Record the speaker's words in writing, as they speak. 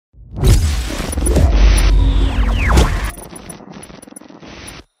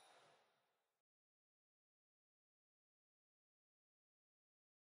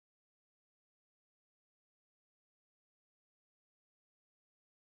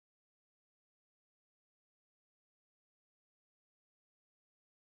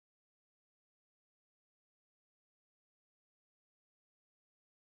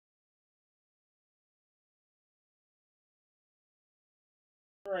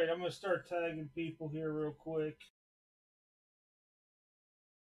Alright, I'm going to start tagging people here real quick.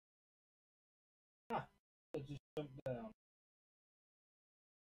 Ah, it just jumped down.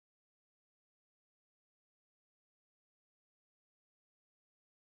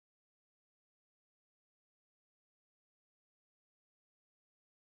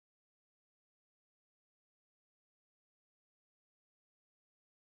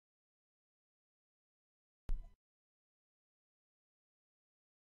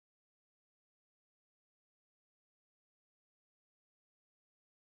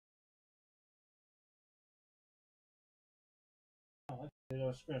 Oh, I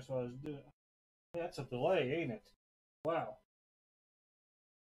didn't scratch what I was doing. Yeah, that's a delay, ain't it? Wow.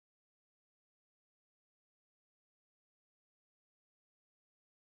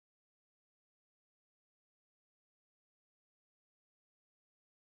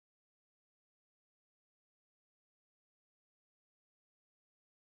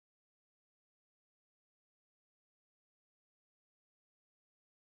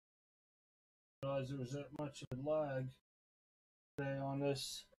 I didn't realize there was that much of a lag today on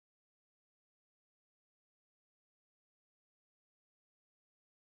this.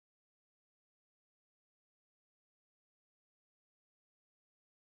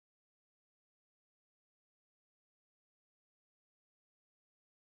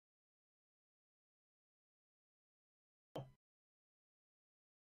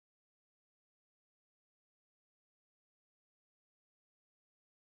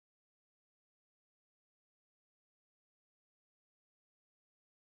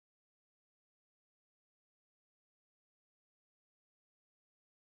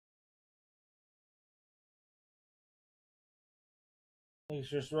 I think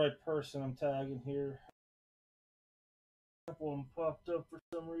it's just the right person I'm tagging here. A couple of them popped up for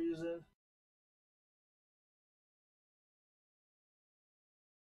some reason.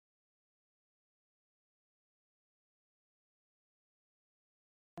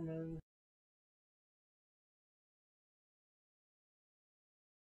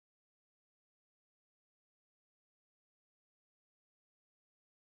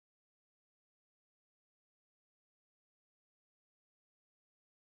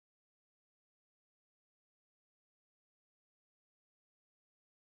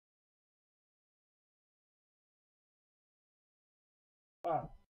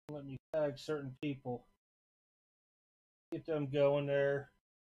 Wow, let me tag certain people. Get them going there.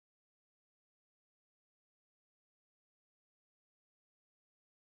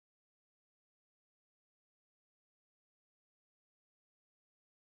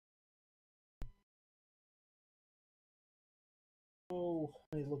 Oh,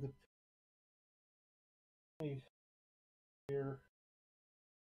 let me look at me here.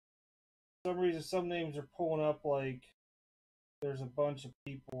 For some reason, some names are pulling up like there's a bunch of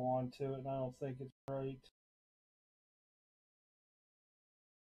people onto it, and I don't think it's right.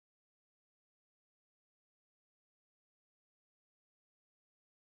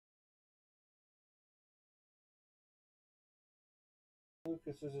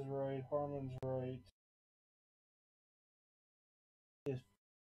 Lucas is right. Harmon's right. His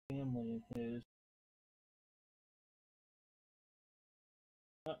family and his.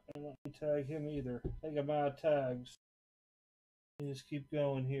 And let me tag him either. I think I'm out of tags. Let me just keep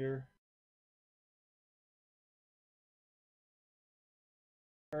going here.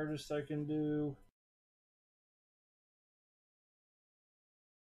 Artist I can do.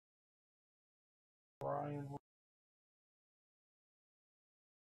 Brian.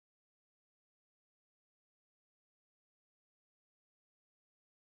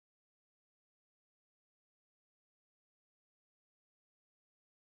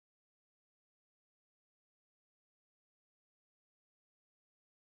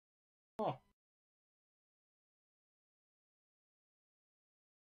 Huh.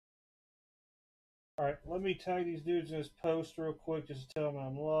 Alright, let me tag these dudes in this post real quick just to tell them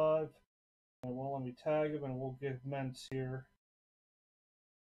I'm live. And well, let me tag them and we'll give Ments here.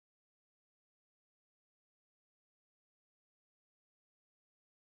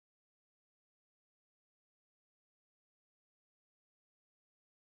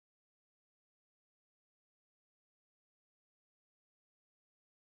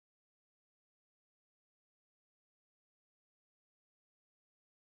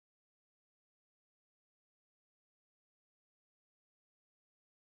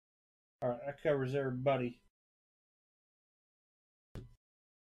 Alright, that covers everybody.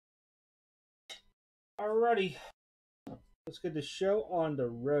 Alrighty. Let's get the show on the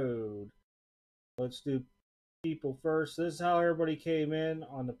road. Let's do people first. This is how everybody came in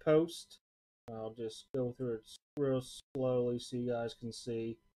on the post. I'll just go through it real slowly so you guys can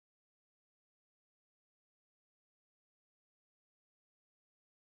see.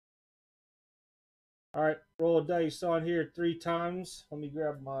 All right, roll a dice on here 3 times. Let me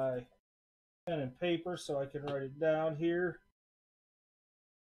grab my pen and paper so I can write it down here.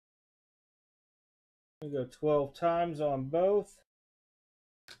 We go 12 times on both.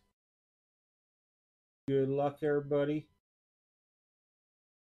 Good luck, everybody.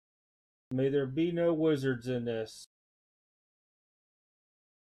 May there be no wizards in this.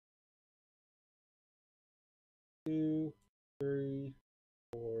 2, 3,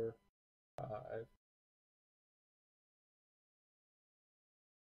 4, 5,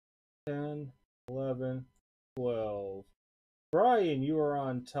 10, 11, 12. Brian, you are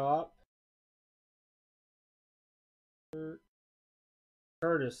on top.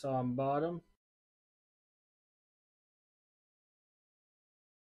 Curtis on bottom.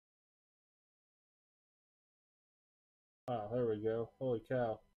 Oh, there we go. Holy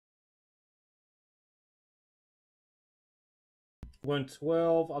cow. Won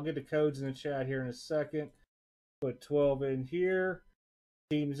 12. I'll get the codes in the chat here in a second. Put 12 in here.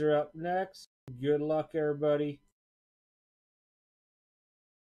 Teams are up next. Good luck, everybody.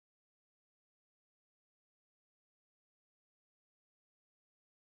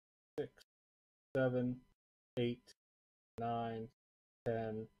 Six, 7, 8, 9,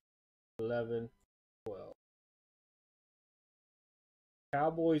 10, 11, 12.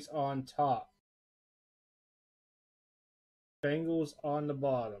 Cowboys on top. Bengals on the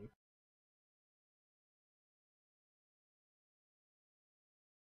bottom.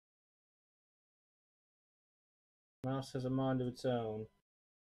 Mouse has a mind of its own.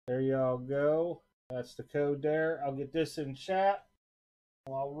 There y'all go. That's the code there. I'll get this in chat.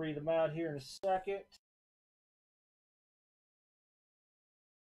 I'll read them out here in a second.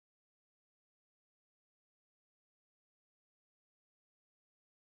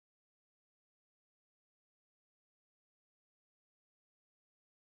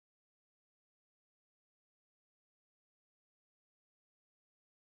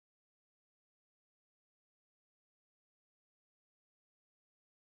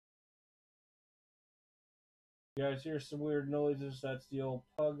 You guys hear some weird noises? That's the old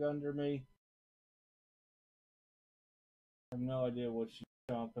pug under me. I have no idea what she's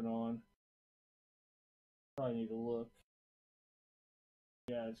chomping on. Probably need to look.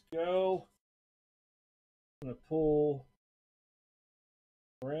 You guys go. I'm going to pull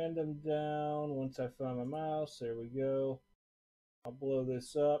random down once I find my mouse. There we go. I'll blow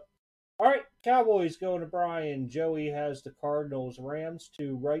this up. All right, Cowboys going to Brian. Joey has the Cardinals. Rams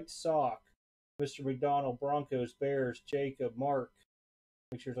to right sock. Mr. McDonald, Broncos, Bears, Jacob, Mark.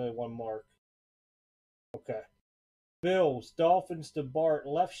 Make sure there's only one Mark. Okay. Bills, Dolphins to Bart.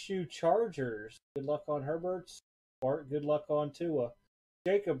 Left shoe, Chargers. Good luck on Herberts. Bart, good luck on Tua.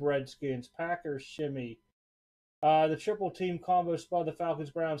 Jacob, Redskins. Packers, Shimmy. The triple team combo spot, the Falcons,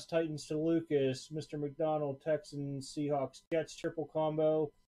 Browns, Titans to Lucas. Mr. McDonald, Texans, Seahawks, Jets triple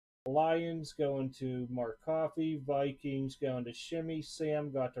combo. Lions going to Mark Coffey. Vikings going to Shimmy.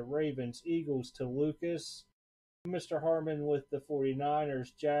 Sam got the Ravens. Eagles to Lucas. Mr. Harmon with the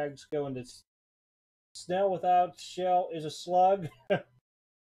 49ers. Jags going to Snell without shell is a slug.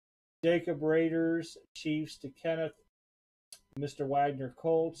 Jacob Raiders. Chiefs to Kenneth. Mr. Wagner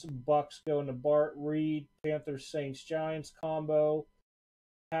Colts. Bucks going to Bart Reed. Panthers Saints Giants combo.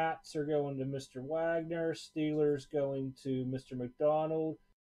 Pats are going to Mr. Wagner. Steelers going to Mr. McDonald.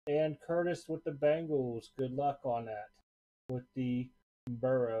 And Curtis with the Bengals. Good luck on that. With the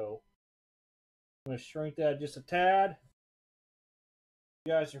Burrow. I'm going to shrink that just a tad.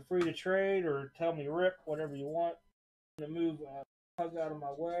 You guys are free to trade or tell me rip, whatever you want. I'm going to move Pug out of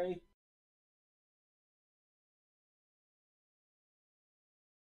my way.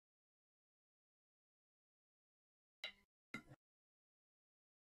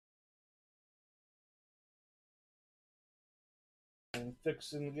 And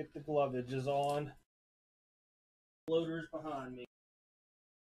fixing to get the glovages on. Floaters behind me.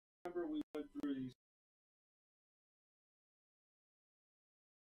 Remember we went through these.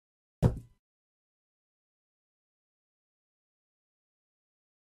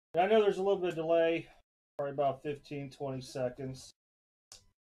 And I know there's a little bit of delay, probably about 15-20 seconds.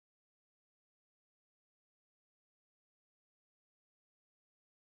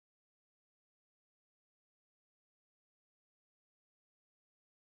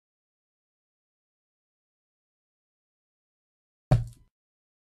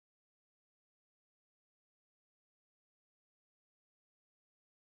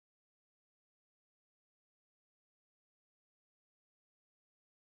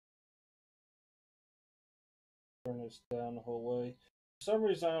 Turn this down the whole way. For some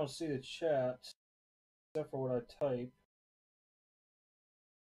reason, I don't see the chat, except for what I type.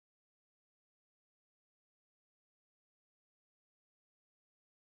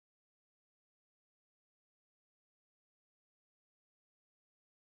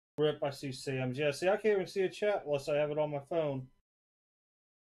 Rip, I see Sam's. Yeah, see, I can't even see a chat unless I have it on my phone.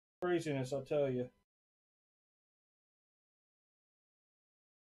 Craziness, I'll tell you.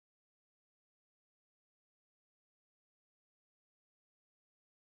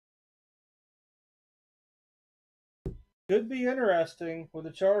 Could be interesting with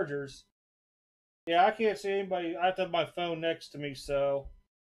the Chargers. Yeah, I can't see anybody. I have to have my phone next to me, so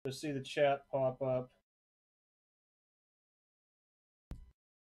to see the chat pop up.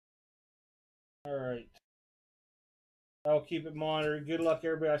 All right. I'll keep it monitored. Good luck,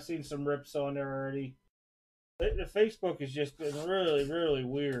 everybody. I've seen some rips on there already. The Facebook has just been really, really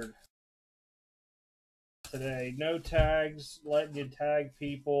weird today. No tags, letting you tag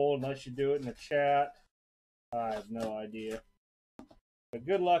people unless you do it in the chat. I have no idea. But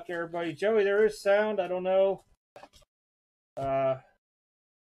good luck, everybody. Joey, there is sound. I don't know.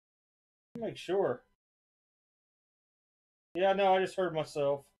 Make sure. Yeah, no, I just heard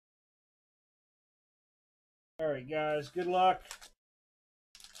myself. All right, guys. Good luck.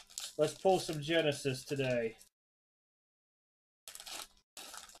 Let's pull some Genesis today.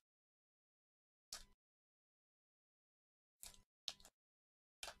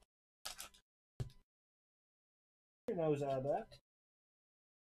 Who knows out of that?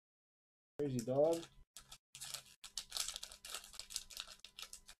 Crazy dog.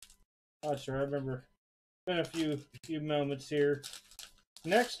 Not sure. I remember. Been a few moments here.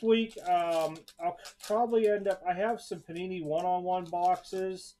 Next week, I'll probably end up. I have some Panini one-on-one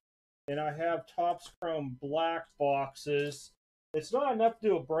boxes, and I have Topps Chrome Black boxes. It's not enough to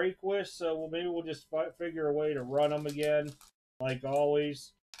do a break with, so maybe we'll just figure a way to run them again, like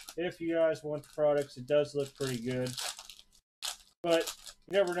always. If you guys want the products, it does look pretty good, but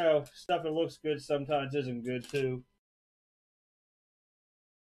you never know. Stuff that looks good sometimes isn't good too.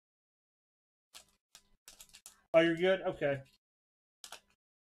 Oh, you're good? Okay.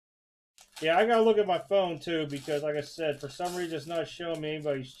 Yeah, I gotta look at my phone too because, like I said, for some reason it's not showing me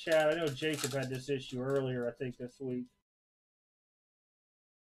anybody's chat. I know Jacob had this issue earlier, I think, this week.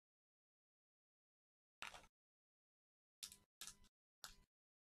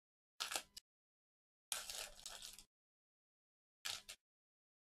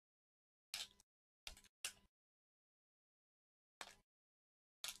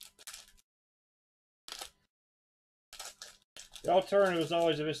 The alternative is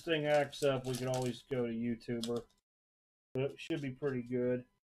always, if this thing acts up, we can always go to YouTuber. But it should be pretty good.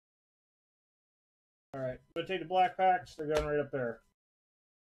 Alright, I'm going to take the black packs. They're going right up there.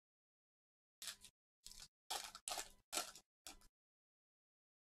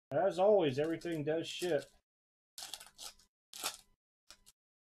 As always, everything does ship.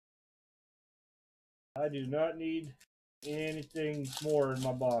 I do not need anything more in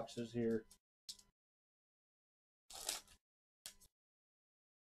my boxes here.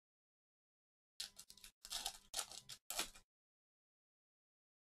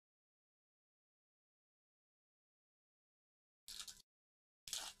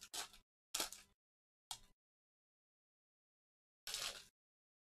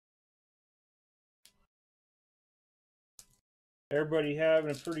 Everybody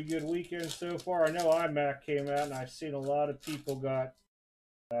having a pretty good weekend so far. I know iMac came out, and I've seen a lot of people got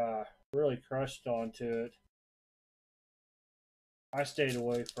really crushed onto it. I stayed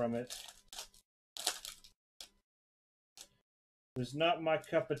away from it. It was not my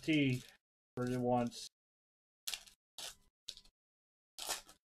cup of tea for the once.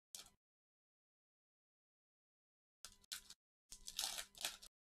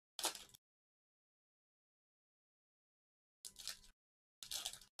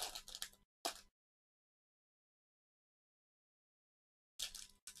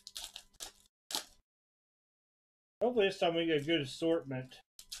 Hopefully this time we get a good assortment.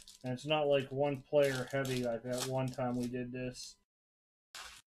 And it's not like one player heavy like that one time we did this.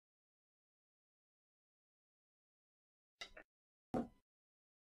 So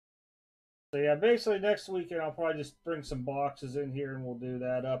yeah, basically next weekend I'll probably just bring some boxes in here and we'll do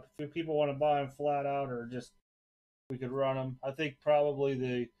that up. If people want to buy them flat out or just we could run them. I think probably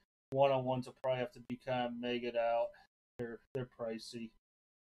the one-on-ones will probably have to be kind of megaed out. They're pricey.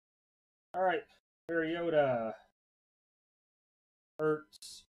 All right, Mariota,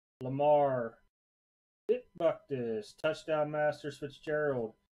 Ertz, Lamar, Bucktis, Touchdown Masters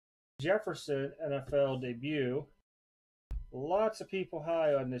Fitzgerald, Jefferson NFL debut. Lots of people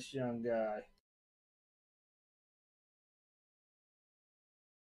high on this young guy.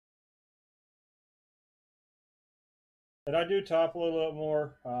 And I do top load a little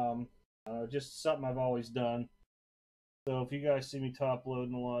more. Just something I've always done. So if you guys see me top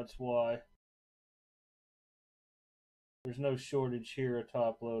loading a lot, that's why. There's no shortage here of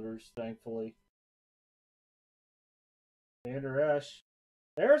top loaders, thankfully. Vander Esch.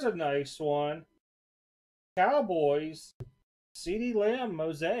 There's a nice one. Cowboys. CeeDee Lamb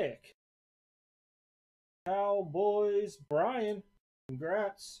Mosaic. Cowboys. Brian.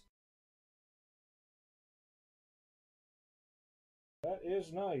 Congrats. That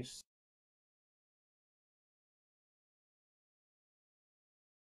is nice.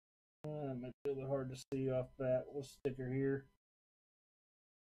 Might be a little hard to see off that. We'll stick her here.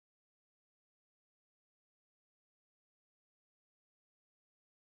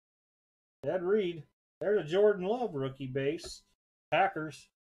 Ed Reed. There's a Jordan Love rookie base. Packers.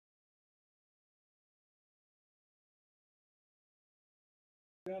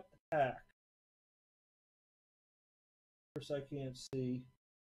 Got the pack. Of course, I can't see.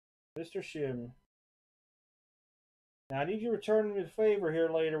 Mr. Shim. Now, I need you to return me a favor here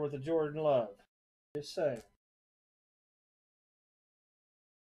later with the Jordan Love. Just say.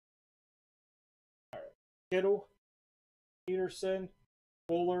 All right. Kittle, Peterson,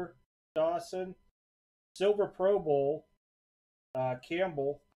 Fuller, Dawson, Silver Pro Bowl,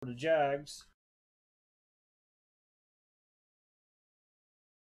 Campbell for the Jags.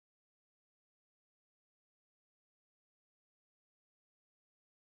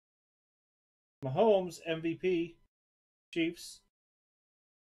 Mahomes, MVP, Chiefs.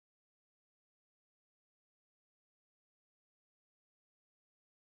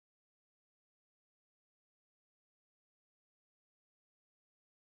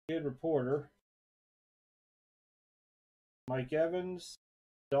 Good reporter. Mike Evans,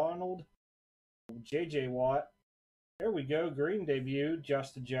 Donald, J.J. Watt. There we go. Green debut,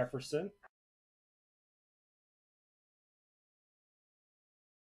 Justin Jefferson.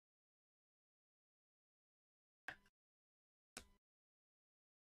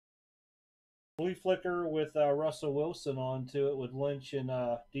 Flea Flicker with Russell Wilson onto it with Lynch and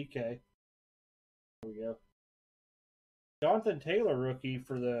DK. There we go. Jonathan Taylor rookie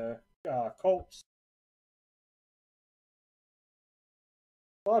for the Colts.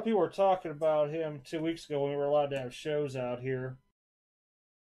 A lot of people were talking about him 2 weeks ago when we were allowed to have shows out here.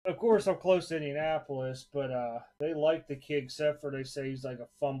 Of course, I'm close to Indianapolis, but they like the kid, except for they say he's like a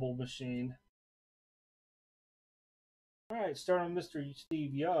fumble machine. All right, starting with Mr.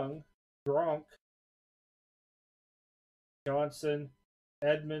 Steve Young, Gronk, Johnson,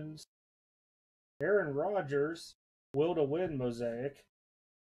 Edmonds, Aaron Rodgers, Will to Win Mosaic.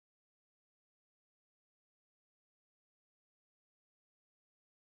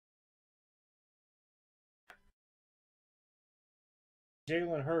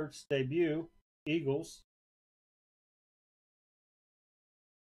 Jalen Hurts debut, Eagles.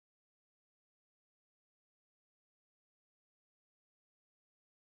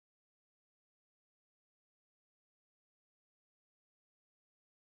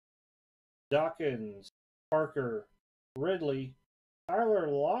 Dawkins, Parker, Ridley, Tyler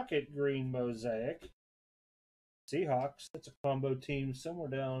Lockett green Mosaic. Seahawks, that's a combo team somewhere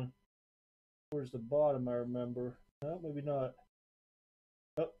down towards the bottom, I remember. No, maybe not.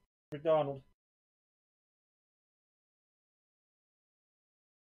 Oh, McDonald.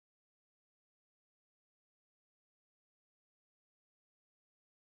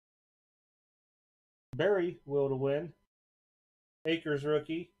 Barry, Will to Win. Akers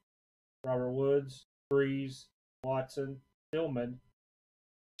rookie. Robert Woods, Breeze, Watson, Tillman.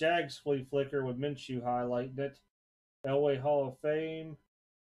 Jags flea flicker with Minshew highlighting it. Elway Hall of Fame.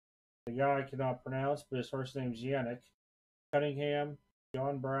 The guy I cannot pronounce, but his first name's Yannick. Cunningham,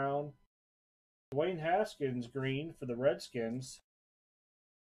 John Brown. Dwayne Haskins green for the Redskins.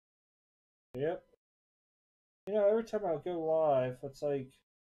 Yep. You know, every time I go live, it's like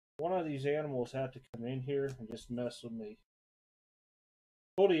one of these animals have to come in here and just mess with me.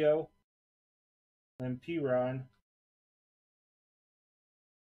 Julio. And P. Ryan.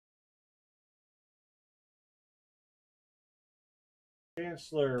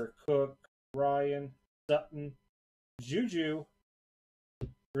 Chancellor, Cook, Ryan, Sutton, Juju,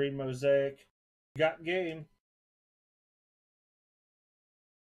 Green Mosaic, Got Game.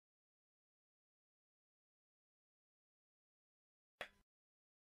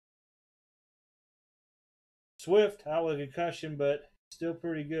 Swift, out with a concussion, but still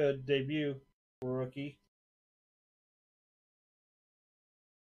pretty good debut for rookie.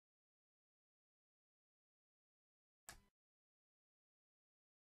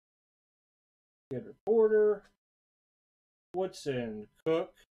 Good reporter. Woodson,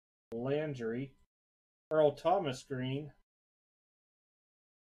 Cook, Landry, Earl Thomas green.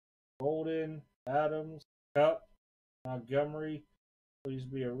 Golden, Adams, Cup, Montgomery. Please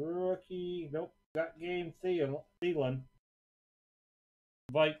be a rookie. Nope. Got game Thielen.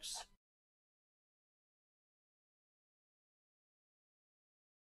 Vikes.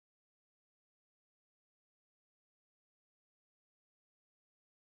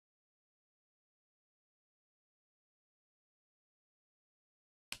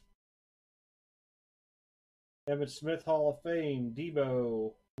 Evan Smith Hall of Fame.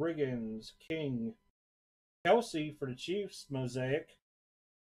 Debo, Riggins, King, Kelsey for the Chiefs. Mosaic.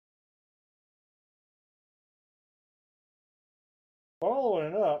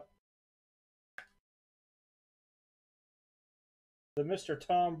 Following it up, the Mr.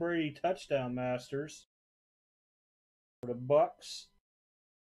 Tom Brady touchdown masters for the Bucks.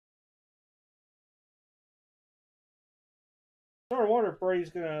 I wonder if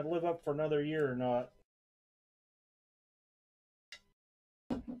Brady's going to live up for another year or not.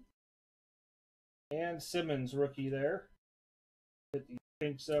 And Simmons rookie there. Get these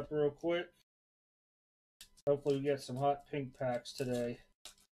pinks up real quick. Hopefully we get some hot pink packs today.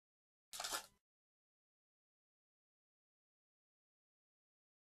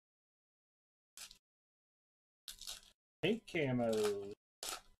 Pink camos.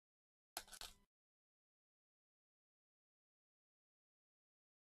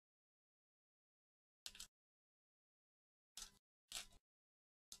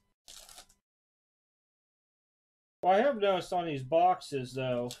 Well, I have noticed on these boxes,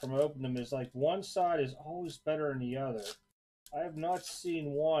 though, from opening them, is like one side is always better than the other. I have not seen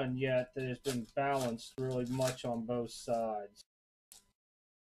one yet that has been balanced really much on both sides.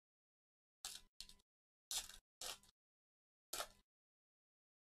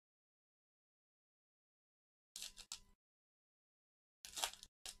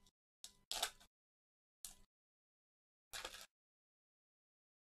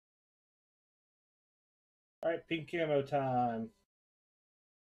 All right, pink camo time.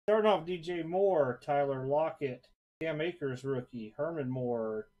 Starting off, DJ Moore, Tyler Lockett, Cam Akers rookie, Herman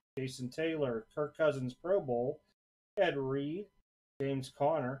Moore, Jason Taylor, Kirk Cousins Pro Bowl, Ed Reed, James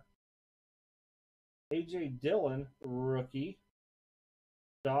Conner, A.J. Dillon rookie,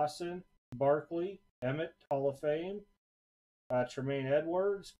 Dawson, Barkley, Emmett Hall of Fame, Tremaine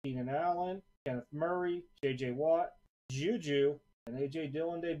Edwards, Keenan Allen, Kenneth Murray, J.J. Watt, Juju, and A.J.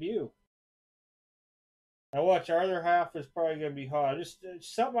 Dillon debut. Now watch, our other half is probably going to be hot. Just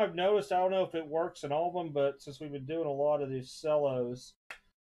something I've noticed. I don't know if it works in all of them, but since we've been doing a lot of these cellos,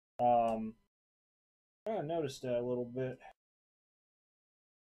 I noticed that a little bit.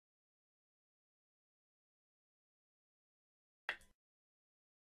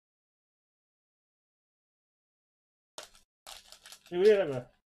 See, we did have a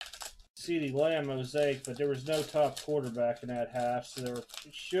CeeDee Lamb mosaic, but there was no top quarterback in that half, so there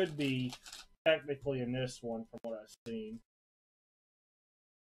should be technically in this one from what I've seen.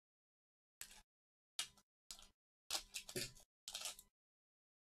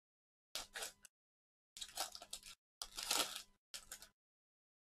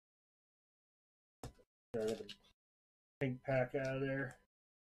 I got the pink pack out of there.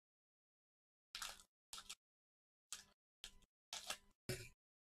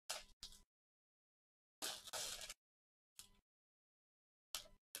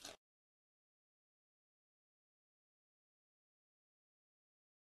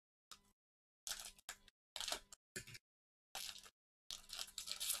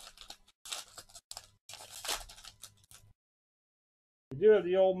 We do have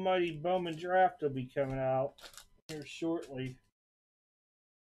the almighty Bowman draft will be coming out here shortly.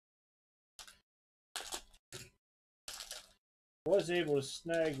 Was able to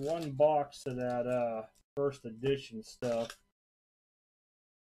snag one box of that first edition stuff.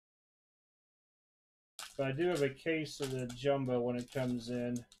 But I do have a case of the jumbo when it comes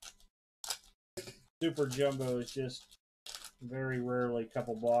in. Super jumbo is just very rarely a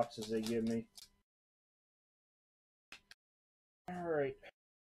couple boxes they give me. Alright.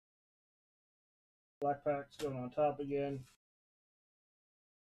 Black pack's going on top again.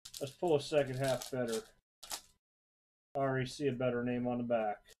 Let's pull a second half better. I already see a better name on the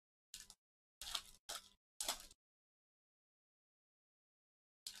back.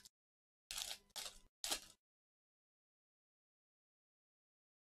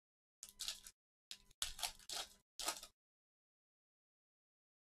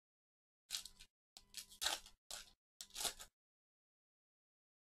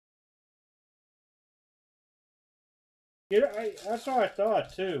 You know, that's what I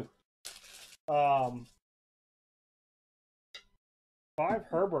thought too. 5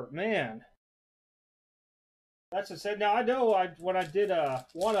 Herbert, man. That's it. Now I know when I did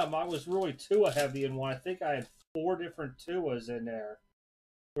one of them, I was really Tua heavy in one. I think I had 4 different Tuas in there.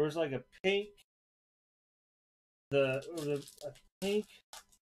 There was like a pink, a pink.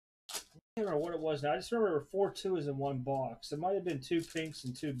 I can't remember what it was now. I just remember there were 4 Tuas in one box. It might have been 2 pinks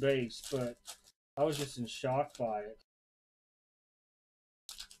and 2 base, but I was just in shock by it.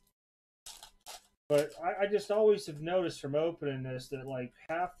 But I just always have noticed from opening this that like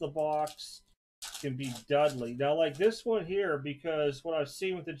half the box can be Dudley. Now, like this one here, because what I've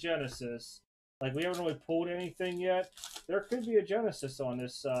seen with the Genesis, like we haven't really pulled anything yet. There could be a Genesis on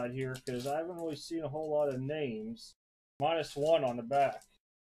this side here because I haven't really seen a whole lot of names. -1 on the back.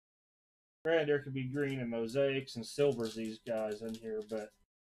 Granted, there could be green and mosaics and silvers, these guys in here, but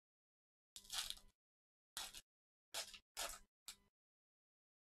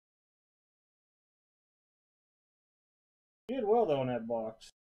he did well though in that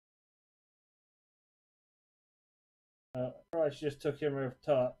box. Probably just took him off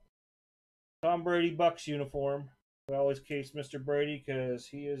top. Tom Brady Bucks uniform. We always case Mr. Brady because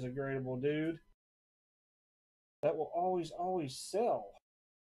he is a gradable dude. That will always sell.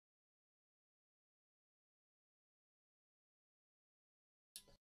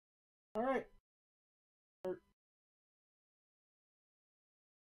 All right.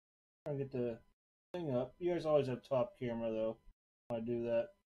 I'll get the thing up. You guys always have top camera though. I do that.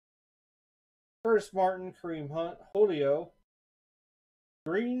 Curtis Martin, Kareem Hunt, Julio,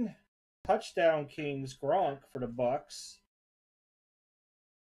 Green, Touchdown Kings, Gronk for the Bucks.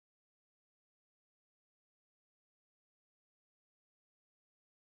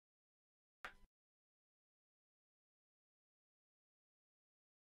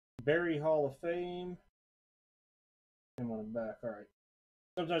 Barry Hall of Fame. Him on the back. All right.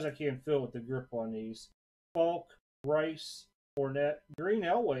 Sometimes I can't feel with the grip on these. Falk, Rice, Fournette, Green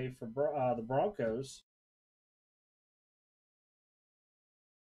Elway for the Broncos.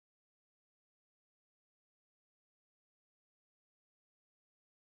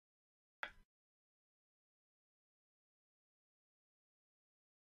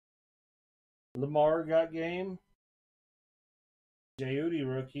 Lamar got game. Judy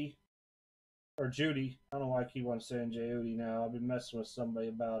rookie. Or Judy. I don't know why I keep on saying Judy now. I've been messing with somebody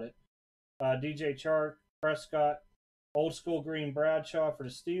about it. DJ Chark, Prescott, old school green Bradshaw for the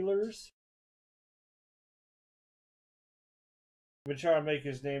Steelers. I've been trying to make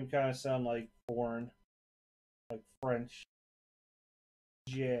his name kind of sound like foreign, like French.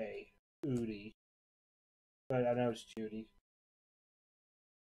 Judy. But I know it's Judy.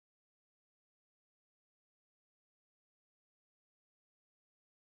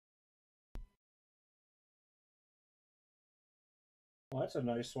 Well, that's a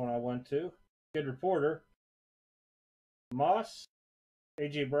nice one I went to. Good reporter. Moss,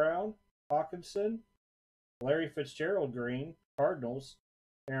 A.J. Brown, Hawkinson, Larry Fitzgerald green, Cardinals.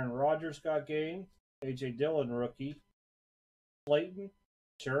 Aaron Rodgers got game. A.J. Dillon rookie. Slayton,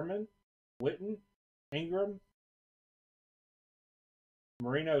 Sherman, Witten, Ingram.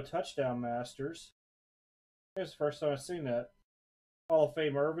 Marino touchdown masters. It's the first time I've seen that. Hall of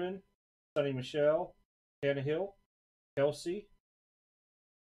Fame Irvin, Sonny Michel, Tannehill, Kelsey.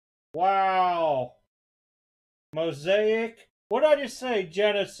 Wow. Mosaic. What did I just say?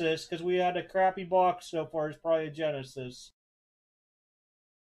 Genesis, because we had a crappy box so far. It's probably a Genesis.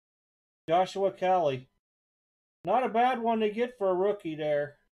 Joshua Kelly. Not a bad one to get for a rookie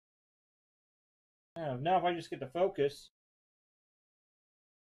there. Now if I just get to focus.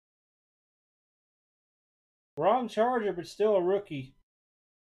 Wrong Charger, but still a rookie.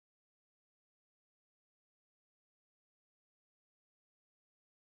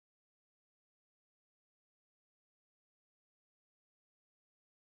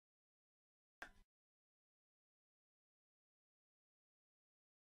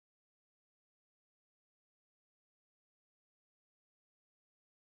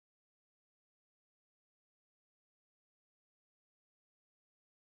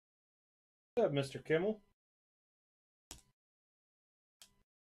 What's up, Mr. Kimmel?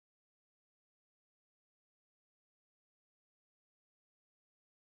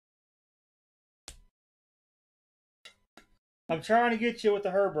 I'm trying to get you with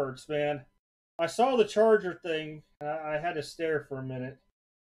the Herberts, man. I saw the Charger thing, and I had to stare for a minute.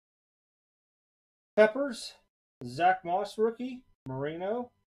 Peppers, Zach Moss rookie,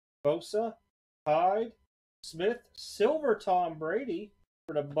 Marino, Bosa, Hyde, Smith, Silver Tom Brady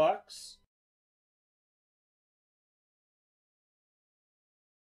for the Bucks.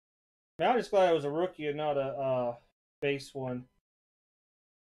 Man, I'm just glad I was a rookie and not a base one.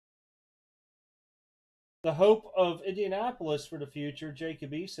 The hope of Indianapolis for the future,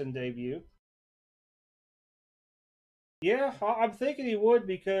 Jacob Eason debut. Yeah, I'm thinking he would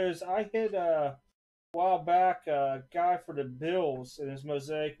because I hit a while back a guy for the Bills and his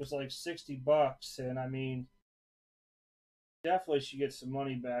Mosaic was like $60, and I mean definitely should get some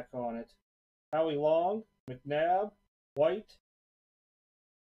money back on it. Howie Long, McNabb, White.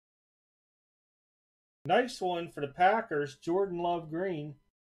 Nice one for the Packers, Jordan Love Green.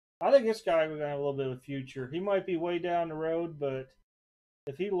 I think this guy will have a little bit of a future. He might be way down the road, but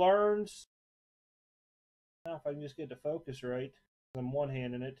if he learns, now if I can just get the focus right, I'm one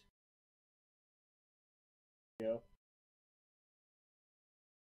handing it. Yeah.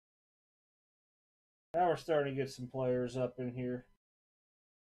 Now we're starting to get some players up in here.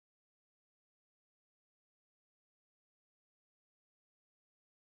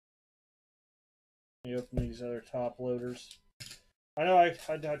 Let me open these other top loaders. I know I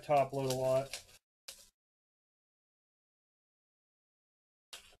top load a lot.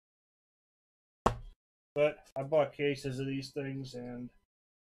 But I bought cases of these things and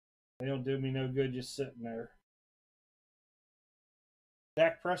they don't do me no good just sitting there.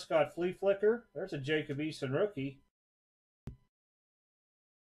 Dak Prescott flea flicker. There's a Jacob Eason rookie.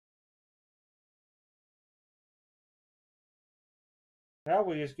 Now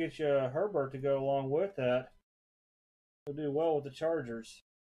we just get you Herbert to go along with that. He'll do well with the Chargers.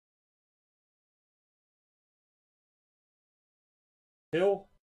 Hill,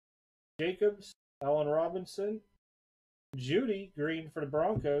 Jacobs, Allen Robinson, Judy green for the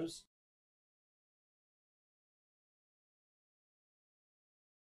Broncos.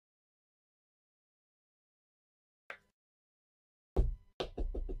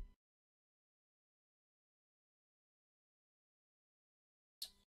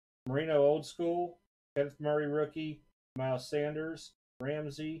 Marino old school, Kenneth Murray rookie, Miles Sanders,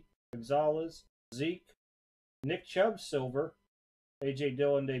 Ramsey, Gonzalez, Zeke, Nick Chubb silver, AJ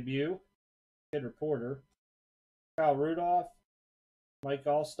Dillon debut, Kid Reporter, Kyle Rudolph, Mike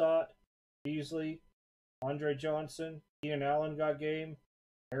Allstott, Beasley, Andre Johnson, Ian Allen got game,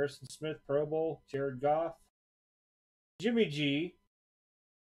 Harrison Smith Pro Bowl, Jared Goff, Jimmy G,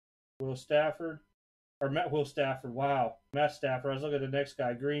 Will Stafford, or Will Stafford, wow, Matt Stafford. I was looking at the next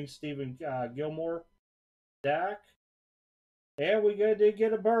guy, Green, Stephen Gilmore, Dak, and we did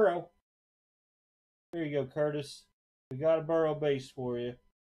get a Burrow. Here you go, Curtis. We got a Burrow base for you.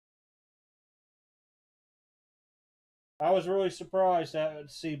 I was really surprised to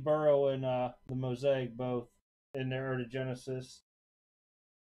see Burrow and the Mosaic both in there, the Genesis.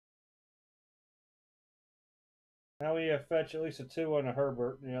 Now we have fetch at least a 2 on a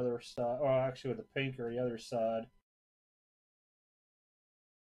Herbert on the other side. Oh, actually with a pinker on the other side.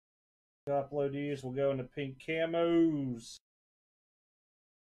 Upload these. We'll go into pink camos.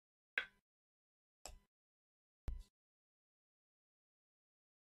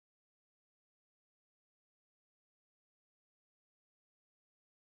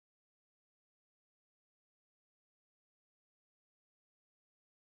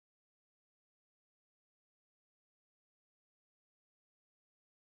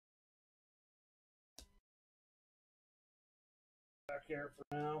 Back here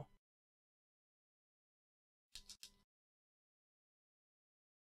for now.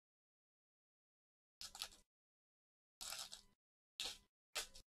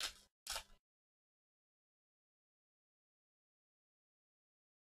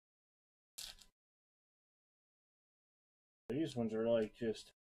 These ones are like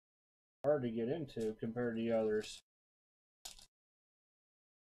just hard to get into compared to the others.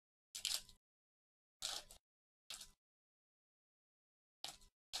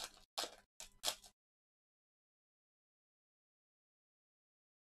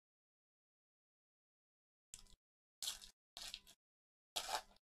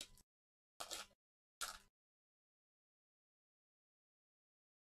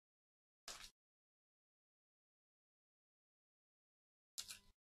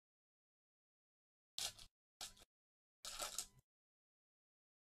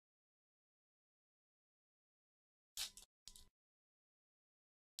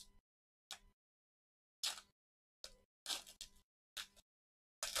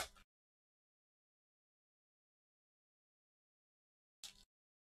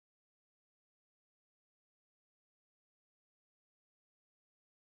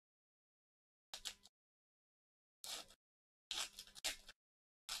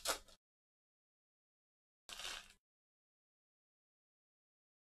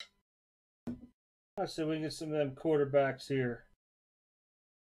 Let's see if we can get some of them quarterbacks here.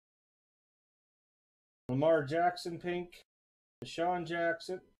 Lamar Jackson pink, Deshaun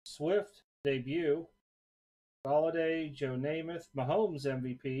Jackson, Swift debut, Galladay, Joe Namath, Mahomes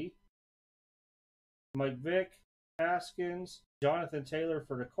MVP, Mike Vick, Haskins, Jonathan Taylor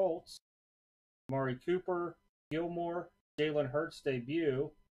for the Colts, Amari Cooper, Gilmore, Jalen Hurts debut,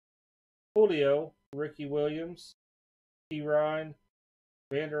 Julio, Ricky Williams, T. Ryan,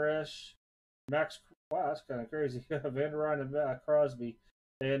 Van Der Esch, Max. Wow, that's kind of crazy. Van Der Ryan and Crosby,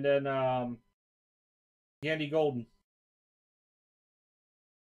 and then Andy Golden.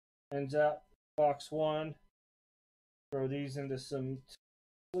 Ends out box one. Throw these into some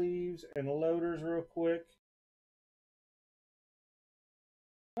sleeves and loaders real quick.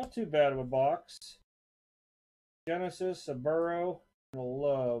 Not too bad of a box. Genesis, a Burrow, and a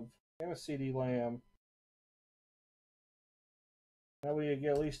Love, and a CD Lamb. Now we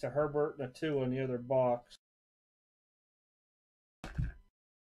get at least a Herbert and a 2 in the other box.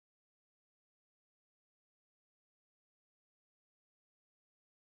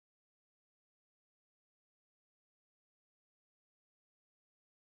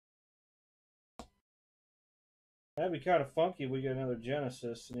 That'd be kind of funky if we get another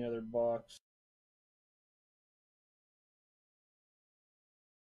Genesis in the other box.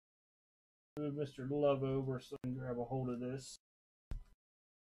 Move Mr. Love over so I can grab a hold of this.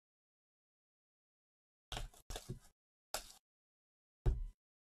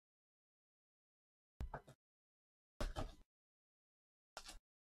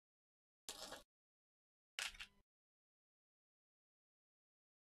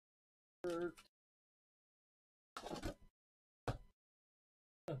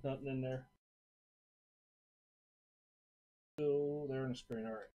 Nothing in there. Still there on the screen.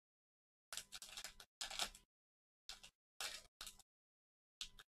 All right.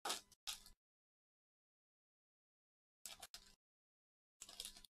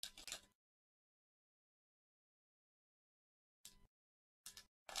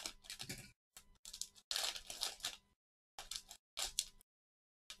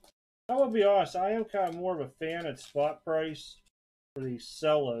 I will be honest, I am kind of more of a fan at spot price for these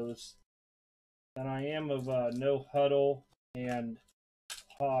cellos than I am of No Huddle and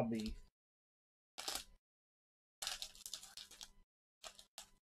Hobby.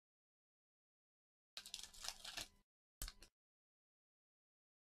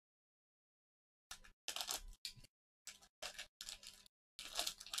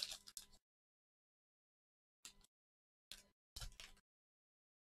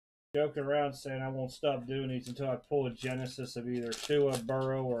 Joking around saying I won't stop doing these until I pull a Genesis of either Tua,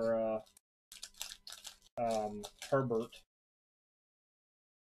 Burrow, or Herbert.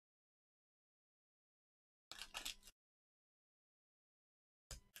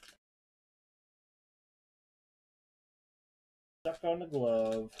 Stuck on the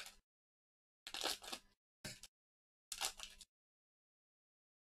glove.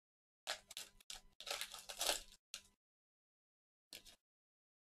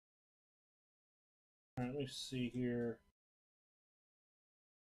 All right, let me see here.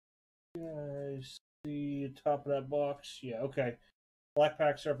 You guys see the top of that box? Yeah, okay. Black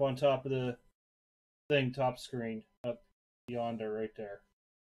packs are up on top of the thing, top screen, up yonder, right there.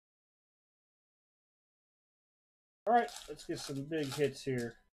 All right, let's get some big hits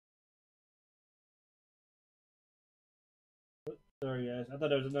here. Oops, sorry, guys. I thought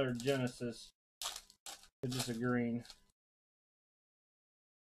that was another Genesis. It's just a green.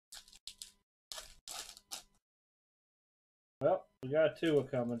 Well, we got a Tua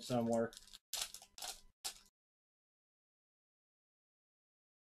coming somewhere.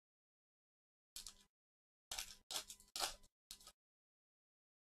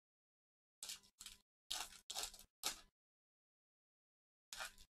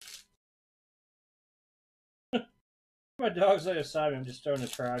 My dog's like aside me. I'm just throwing the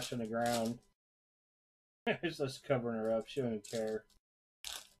trash on the ground. It's just covering her up. She doesn't care.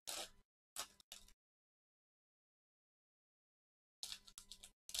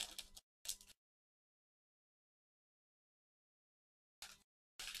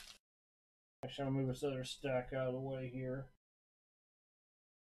 Actually, I'll move this other stack out of the way here.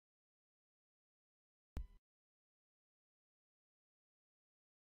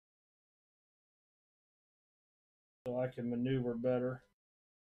 So I can maneuver better.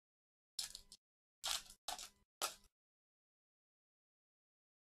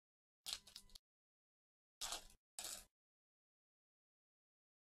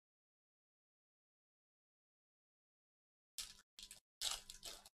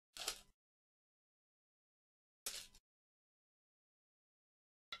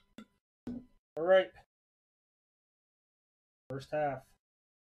 All right. First half.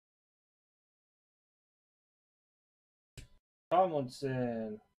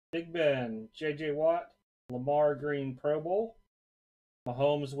 Tomlinson, Big Ben, J.J. Watt, Lamar Green Pro Bowl,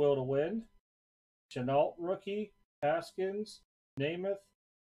 Mahomes will to win, Chenault rookie, Haskins, Namath,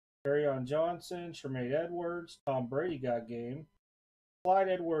 Carryon Johnson, Tremaine Edwards, Tom Brady got game. Clyde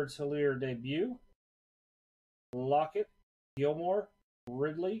Edwards-Helaire debut. Lockett, Gilmore,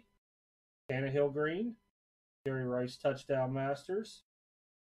 Ridley, Tannehill Green, Jerry Rice touchdown masters.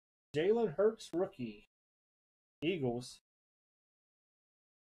 Jalen Hurts rookie. Eagles.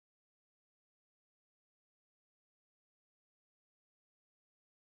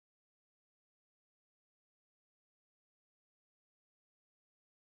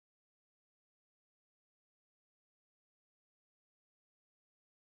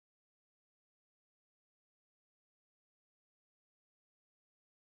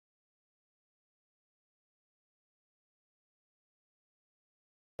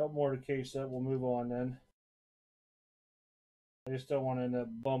 No more to case up. We'll move on then. I just don't want to end up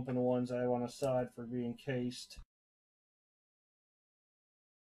bumping the ones I want aside for being cased.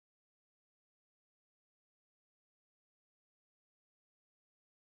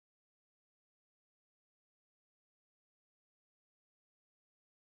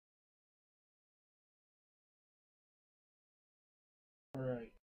 All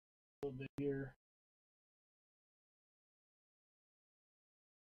right, a little bit here.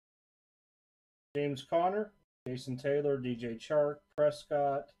 James Conner, Jason Taylor, DJ Chark,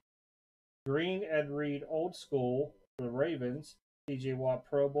 Prescott, Green, Ed Reed, Old School for the Ravens, TJ Watt,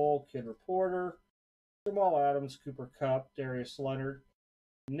 Pro Bowl, Kid Reporter, Jamal Adams, Cooper Kupp, Darius Leonard,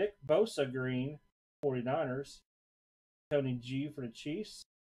 Nick Bosa Green, 49ers, Tony G for the Chiefs,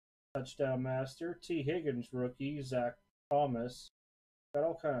 Touchdown Master, T. Higgins rookie, Zach Thomas, got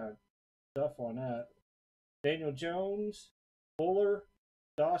all kind of stuff on that. Daniel Jones, Fuller,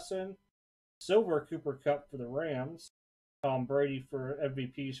 Dawson, Silver Cooper Kupp for the Rams, Tom Brady for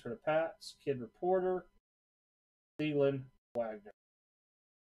MVPs for the Pats, Kid Reporter, Thielen, Wagner.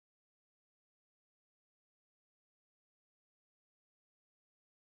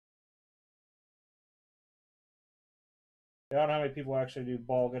 I don't know how many people actually do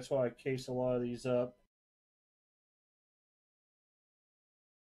bulk. That's why I case a lot of these up.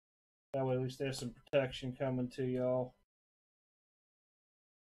 That way at least there's some protection coming to y'all.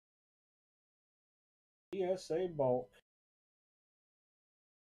 PSA bulk.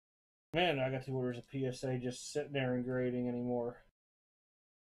 Man, I got 2 orders of PSA just sitting there and grading anymore.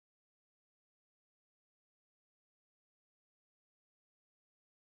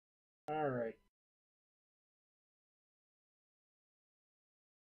 Alright.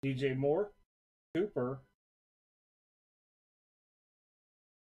 DJ Moore, Cooper.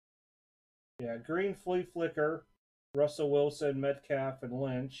 Yeah, Green, Flea Flicker, Russell Wilson, Metcalf, and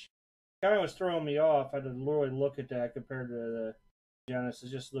Lynch. Kind of was throwing me off. I had to literally look at that compared to the Genesis.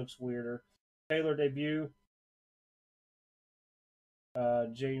 It just looks weirder. Taylor debut.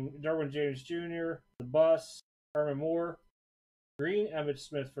 Derwin James Jr., The Bus, Herman Moore. Green, Emmitt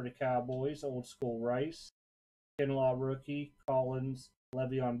Smith for the Cowboys, Old School Rice. Kinlaw rookie, Collins,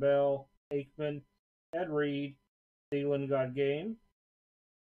 Le'Veon Bell, Aikman, Ed Reed, Thielen got game.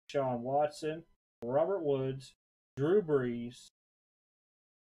 Sean Watson, Robert Woods, Drew Brees,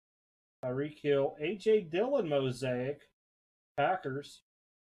 Tyreek Hill, A.J. Dillon Mosaic, Packers,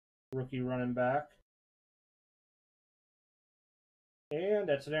 rookie running back. And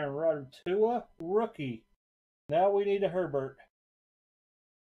that's an Aaron Rodgers. Tua, rookie. Now we need a Herbert.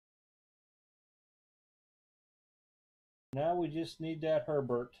 Now we just need that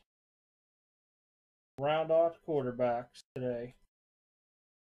Herbert. Round off quarterbacks today.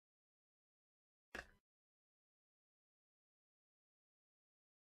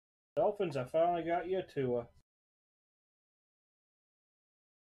 Dolphins, I finally got you Tua.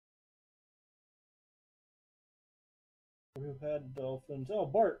 Who had Dolphins? Oh,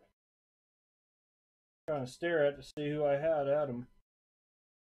 Bart. Trying to stare at to see who I had at him.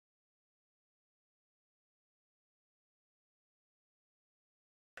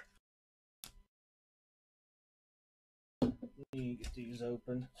 Let me get these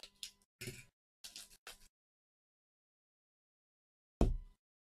open.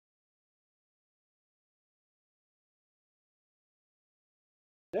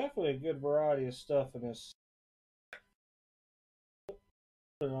 Definitely a good variety of stuff in this.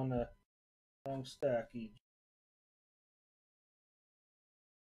 Put it on the wrong stack each.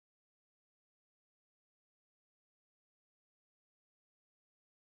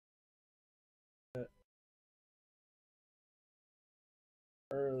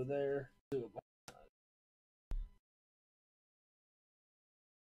 Arrow there.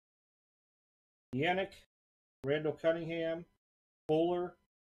 Yannick, Randall Cunningham, Fuller,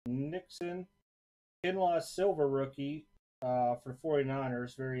 Nixon, Kinlaw Silver rookie for the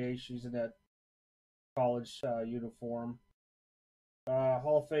 49ers. Variations in that college uniform.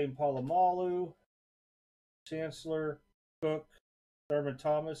 Hall of Fame Palomalu, Chancellor, Cook, Thurman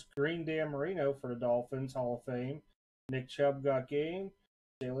Thomas, Green Dan Marino for the Dolphins, Hall of Fame. Nick Chubb got game.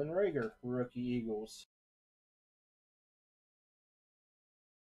 Jalen Reagor, rookie Eagles.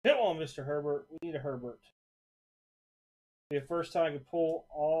 Come on, Mr. Herbert. We need a Herbert. Be the first time I can pull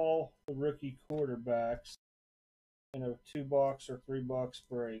all the rookie quarterbacks in a $2 or $3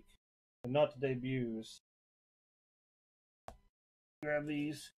 break. And not the debuts. Grab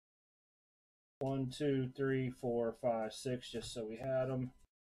these. 1, 2, 3, 4, 5, 6, just so we had them.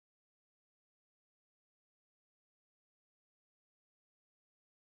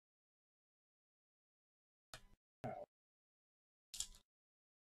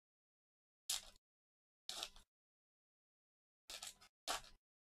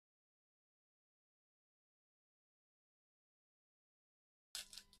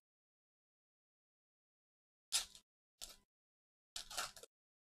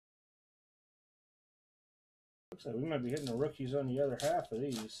 Looks like we might be hitting the rookies on the other half of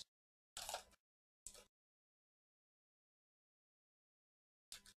these.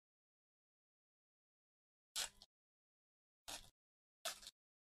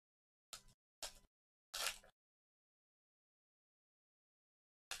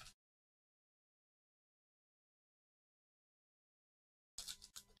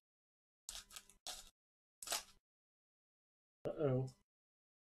 Uh-oh.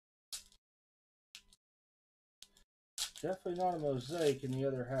 Definitely not a Mosaic in the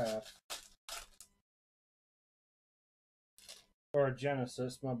other half. Or a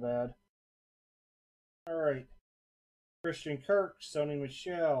Genesis, my bad. Alright. Christian Kirk, Sony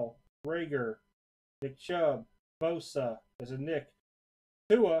Michel, Reagor, Nick Chubb, Bosa as a Nick.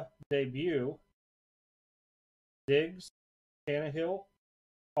 Tua, debut. Diggs, Tannehill,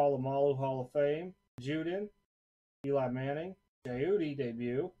 Palomalu, Hall of Fame. Juden, Eli Manning. Jeudy,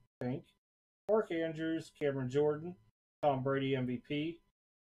 debut. Pink. Mark Andrews, Cameron Jordan, Tom Brady, MVP.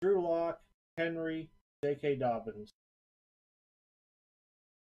 Drew Lock, Henry, J.K. Dobbins.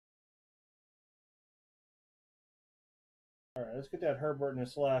 Alright, let's get that Herbert in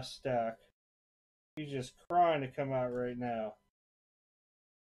this last stack. He's just crying to come out right now.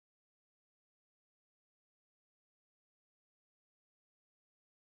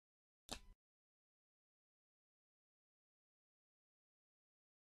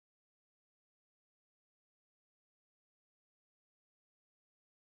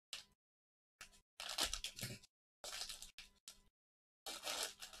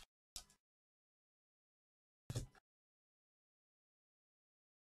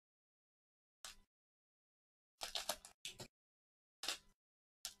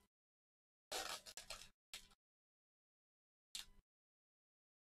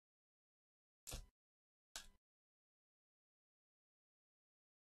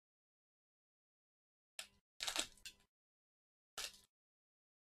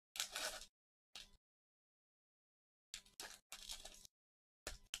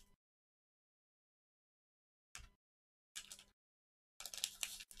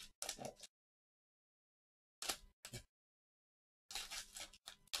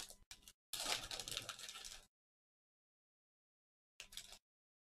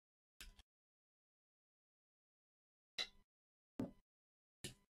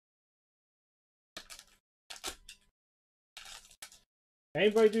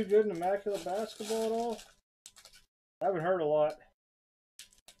 Anybody do good in Immaculate Basketball at all? I haven't heard a lot.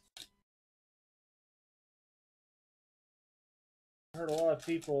 I heard a lot of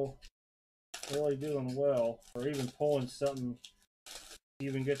people really doing well, or even pulling something to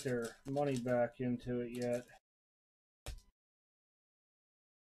even get their money back into it yet.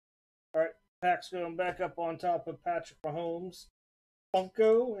 Alright, Pack's going back up on top of Patrick Mahomes.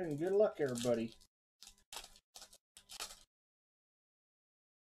 Funko, and good luck, everybody.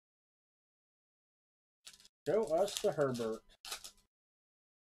 Show us the Herbert.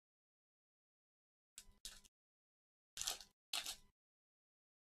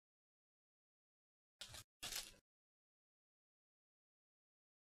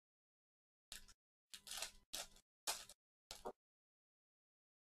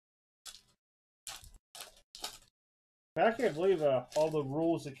 I can't believe all the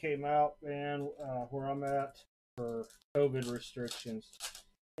rules that came out, man, where I'm at for COVID restrictions.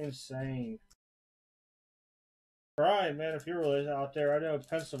 Insane. Brian, man, if you're really out there, I know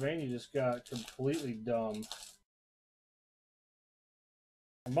Pennsylvania just got completely dumb.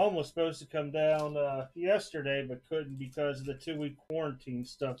 My mom was supposed to come down yesterday, but couldn't because of the 2-week quarantine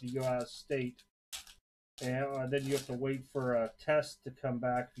stuff. You go out of state. And then you have to wait for a test to come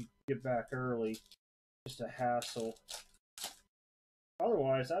back if you get back early. Just a hassle.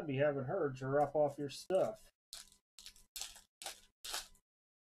 Otherwise, I'd be having her drop off your stuff.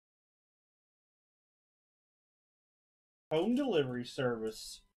 Home delivery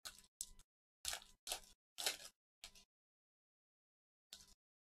service.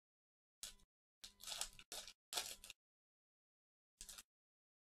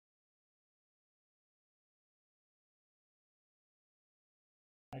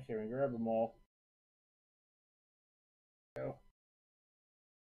 I can't even grab them all. Go.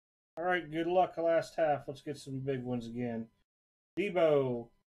 All right, good luck last half. Let's get some big ones again. Debo,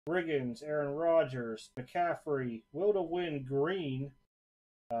 Riggins, Aaron Rodgers, McCaffrey, Will to Win, Green,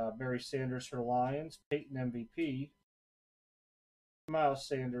 Barry Sanders for the Lions, Peyton MVP, Miles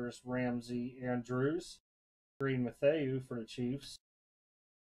Sanders, Ramsey, Andrews, Green Matthew for the Chiefs,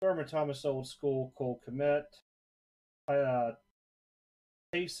 Thurman Thomas Old School, Cole Kmet,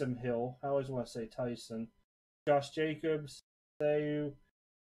 Taysom Hill, I always want to say Tyson, Josh Jacobs, Matthew,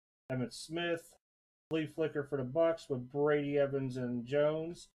 Emmitt Smith, Flea Flicker for the Bucks with Brady Evans and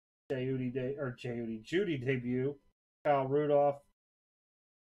Jones, Judy debut, Kyle Rudolph,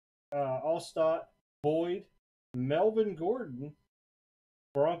 Allstott, Boyd, Melvin Gordon,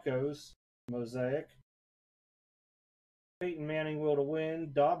 Broncos, Mosaic, Peyton Manning Will to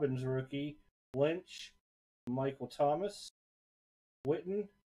Win, Dobbins rookie, Lynch, Michael Thomas, Witten,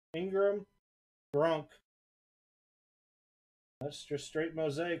 Ingram, Gronk. That's just straight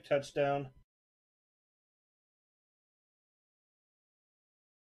Mosaic touchdown.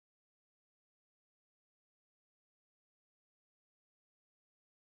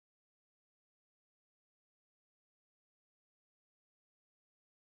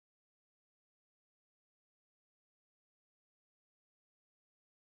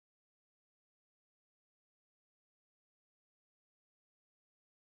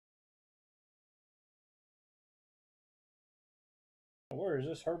 Where is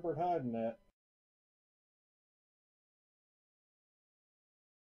this Herbert hiding at?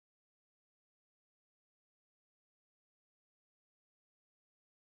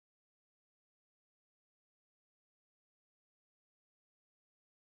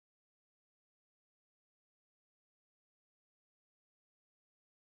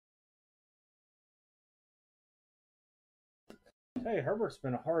 Hey, Herbert's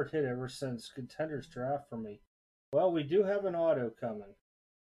been a hard hit ever since Contenders draft for me. Well, we do have an auto coming.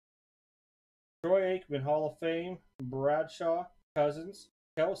 Troy Aikman Hall of Fame, Bradshaw, Cousins,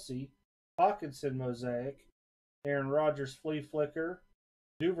 Kelsey, Hawkinson Mosaic, Aaron Rodgers Flea Flicker,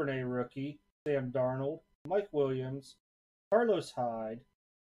 Duvernay rookie, Sam Darnold, Mike Williams, Carlos Hyde,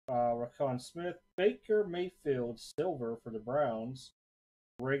 Raquan Smith, Baker Mayfield Silver for the Browns,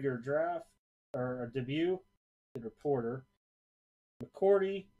 regular draft or a debut, the reporter,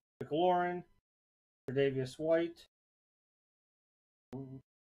 McCourty, McLaurin, Tre'Davious White,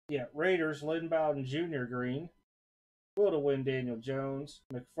 Raiders Lynn Bowden Jr. Green, Will to Win Daniel Jones,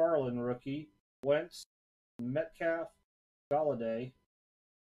 McFarland rookie, Wentz, Metcalf, Galladay,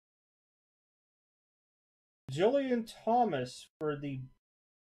 Julian Thomas for the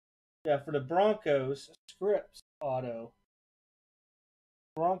Broncos, Scripps auto.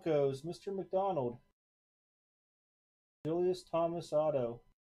 Broncos, Mr. McDonald. Julius Thomas auto.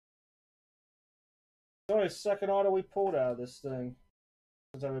 It's only the second auto we pulled out of this thing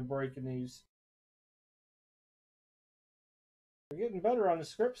since I've been breaking these. We're getting better on the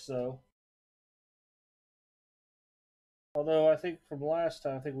scripts though. Although I think from last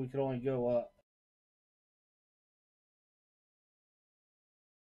time, I think we could only go up.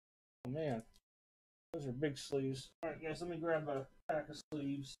 Oh man, those are big sleeves. Alright guys, let me grab a pack of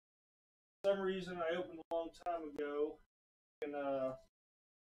sleeves. For some reason I opened a long time ago in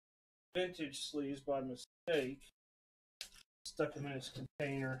vintage sleeves by mistake. Stuck them in its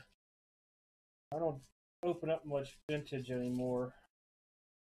container. I don't open up much vintage anymore.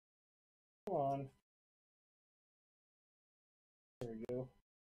 Come on. There we go.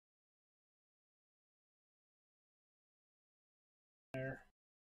 There.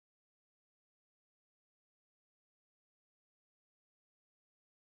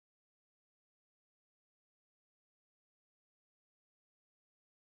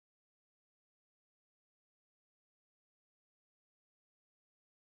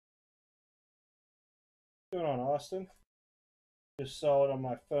 What's going on, Austin? Just saw it on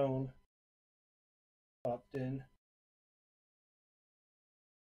my phone. Popped in.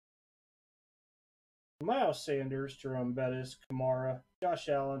 Miles Sanders, Jerome Bettis, Kamara, Josh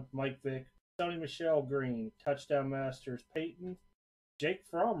Allen, Mike Vick, Sony Michel Green, Touchdown Masters, Peyton, Jake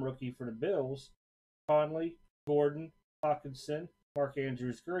Fromm, rookie for the Bills, Conley, Gordon, Hawkinson, Mark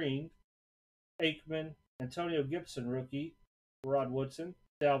Andrews Green, Aikman, Antonio Gibson rookie, Rod Woodson,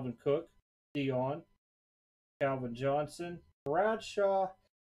 Dalvin Cook, Dion, Calvin Johnson, Bradshaw,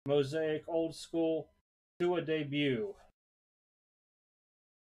 Mosaic Old School, Tua debut.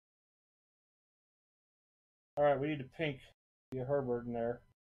 All right, we need to pink get Herbert in there.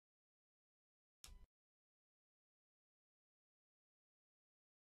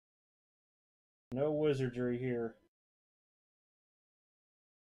 No wizardry here.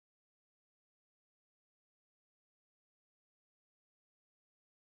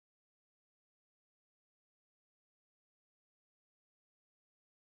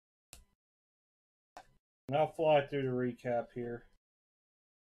 And I'll fly through the recap here.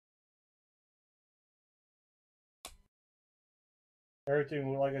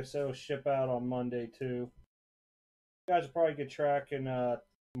 Everything, like I said, will ship out on Monday too. You guys will probably get tracking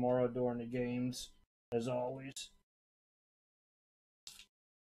tomorrow during the games, as always.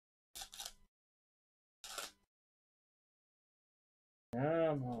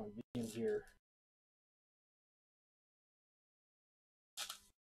 Come on, be in here.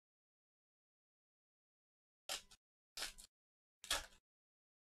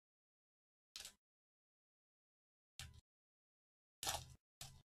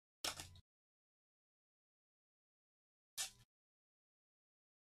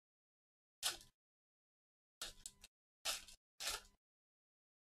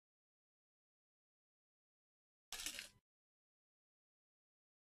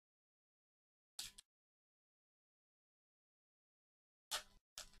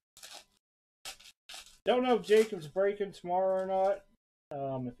 Don't know if Jacob's breaking tomorrow or not.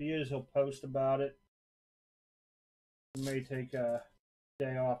 If he is, he'll post about it. He may take a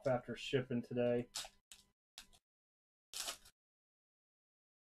day off after shipping today.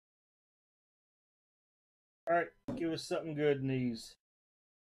 All right, give us something good in these.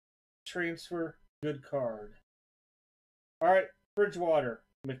 Transfer, good card. All right, Bridgewater,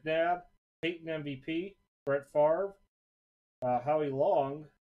 McNabb, Peyton MVP, Brett Favre, Howie Long,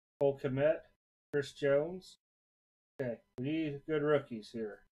 Cole Kmet, Chris Jones. Okay, we need good rookies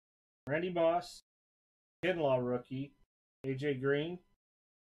here. Randy Moss, Kinlaw rookie, AJ Green,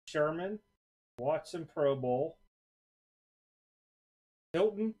 Sherman, Watson Pro Bowl,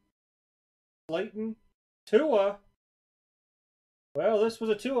 Hilton, Slayton, Tua. Well, this was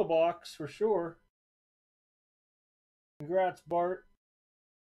a Tua box for sure. Congrats, Bart.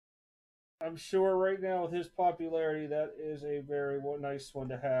 I'm sure right now with his popularity, that is a very nice one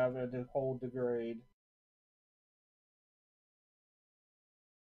to have and to hold the grade.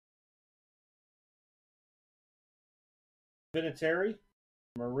 Vinatieri,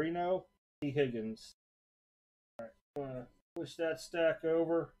 Marino, T. Higgins. All right, I'm going to push that stack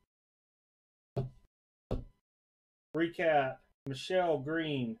over. Recap. Michelle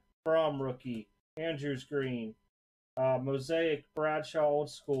Green, Fromm rookie, Andrews Green, Mosaic Bradshaw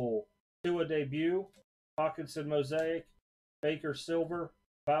Old School, Tua debut, Hawkinson Mosaic, Baker Silver,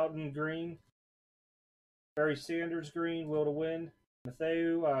 Bowden Green, Barry Sanders Green, Will to Win,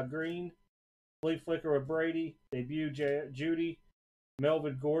 Matthew Green, Flea Flicker with Brady, debut Judy,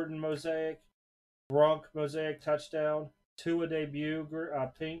 Melvin Gordon Mosaic, Gronk Mosaic touchdown, Tua debut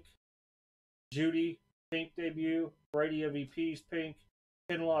pink, Judy pink debut, Brady MVP's pink,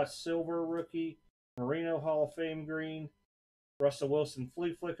 Kinlaw Silver rookie, Marino Hall of Fame green, Russell Wilson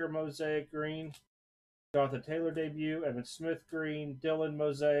Flea Flicker Mosaic green, Jonathan Taylor debut, Evan Smith green, Dylan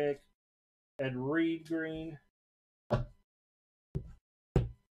Mosaic, Ed Reed green.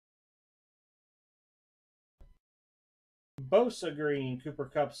 Bosa green, Cooper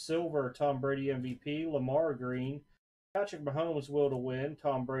Kupp silver, Tom Brady MVP, Lamar green, Patrick Mahomes Will to Win,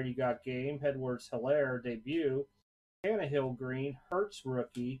 Tom Brady got game, Edwards Hilaire debut, Tannehill green, Hurts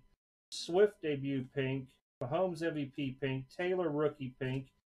rookie, Swift debut pink, Mahomes MVP pink, Taylor rookie pink,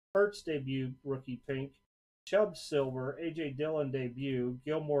 Hurts debut rookie pink, Chubb silver, AJ Dillon debut,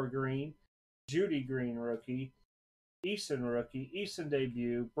 Gilmore green, Judy green rookie, Eason rookie, Eason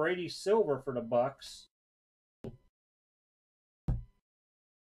debut, Brady silver for the Bucks.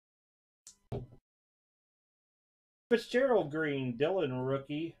 Fitzgerald green, Dillon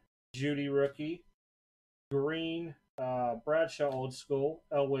rookie, Judy rookie, green, Bradshaw Old School,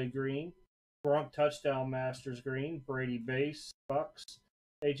 Elway green, Gronk touchdown Masters green, Brady base, Bucks,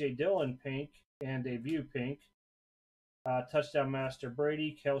 AJ Dillon pink, and debut pink, touchdown Master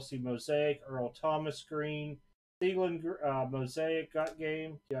Brady, Kelsey Mosaic, Earl Thomas green, Thielen Mosaic got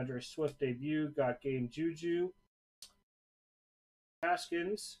game, DeAndre Swift debut, got game Juju,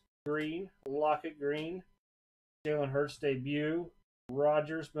 Haskins green, Lockett green, Jalen Hurts debut,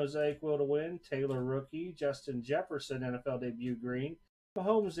 Rodgers Mosaic Will to Win, Taylor rookie, Justin Jefferson NFL debut green,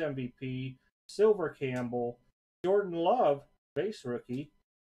 Mahomes MVP, Silver Campbell, Jordan Love, base rookie,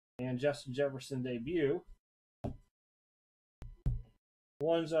 and Justin Jefferson debut.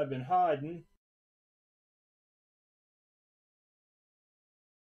 Ones I've been hiding.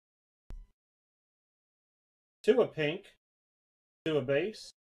 Tua Pink, Tua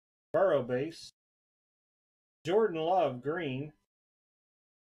base, Burrow base, Jordan Love green,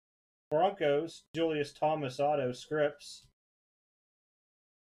 Broncos, Julius Thomas auto scripts,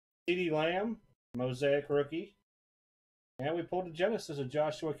 CeeDee Lamb, Mosaic rookie, and we pulled a Genesis of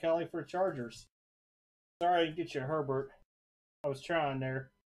Joshua Kelly for Chargers. Sorry I didn't get you Herbert. I was trying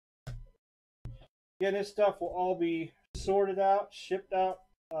there. Again, this stuff will all be sorted out, shipped out,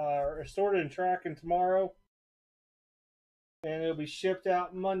 or sorted and tracking tomorrow. And it'll be shipped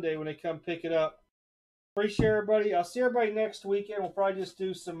out Monday when they come pick it up. Appreciate everybody. I'll see everybody next weekend. We'll probably just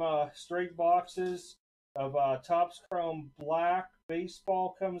do some straight boxes of Topps Chrome Black.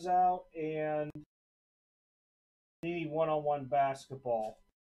 Baseball comes out, and one-on-one basketball.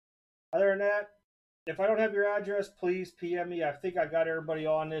 Other than that, if I don't have your address, please PM me. I think I got everybody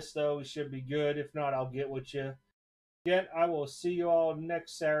on this, though. We should be good. If not, I'll get with you. Again, I will see you all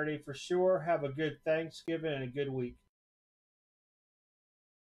next Saturday for sure. Have a good Thanksgiving and a good week.